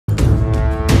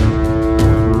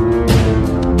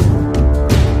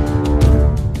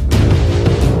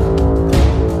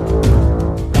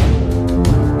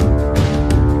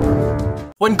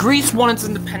When Greece won its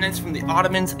independence from the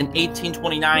Ottomans in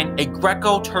 1829, a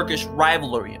Greco-Turkish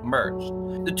rivalry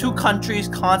emerged. The two countries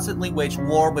constantly waged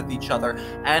war with each other,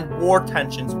 and war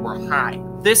tensions were high.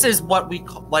 This is what we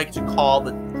like to call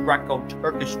the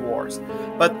Greco-Turkish Wars,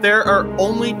 but there are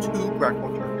only two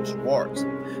Greco-Turkish wars.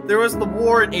 There was the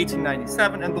war in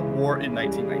 1897 and the war in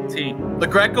 1919. The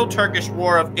Greco-Turkish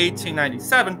War of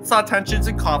 1897 saw tensions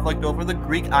and conflict over the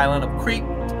Greek island of Crete,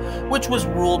 which was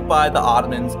ruled by the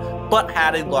Ottomans but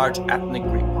had a large ethnic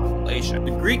Greek population.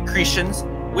 The Greek Cretians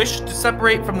wished to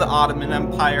separate from the Ottoman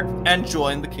Empire and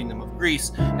join the Kingdom of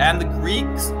Greece, and the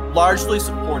Greeks largely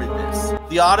supported this.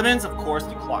 The Ottomans, of course,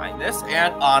 declined this,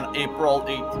 and on April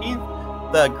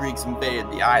 18th, the Greeks invaded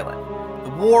the island. The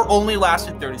war only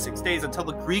lasted 36 days until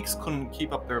the Greeks couldn't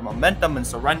keep up their momentum and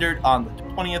surrendered on the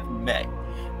 20th of May.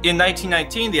 In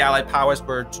 1919, the Allied powers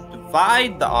were to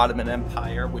divide the Ottoman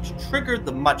Empire, which triggered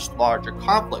the much larger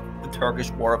conflict, the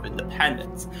Turkish War of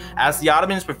Independence. As the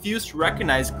Ottomans refused to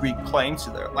recognize Greek claims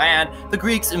to their land, the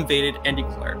Greeks invaded and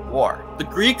declared war. The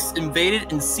Greeks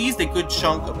invaded and seized a good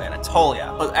chunk of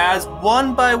Anatolia, but as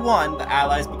one by one, the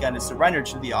Allies began to surrender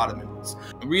to the Ottomans,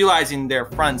 realizing their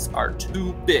fronts are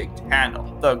too big to handle.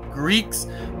 The Greeks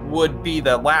would be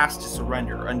the last to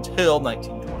surrender until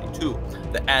 1922,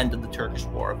 the end of the Turkish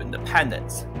War of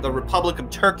Independence. The Republic of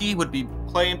Turkey would be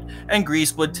proclaimed, and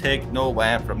Greece would take no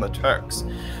land from the Turks.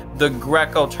 The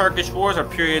Greco-Turkish Wars are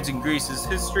periods in Greece's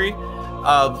history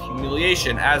of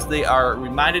humiliation, as they are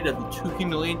reminded of the two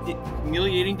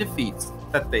humiliating defeats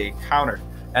that they encountered,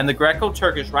 and the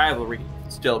Greco-Turkish rivalry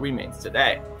still remains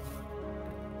today.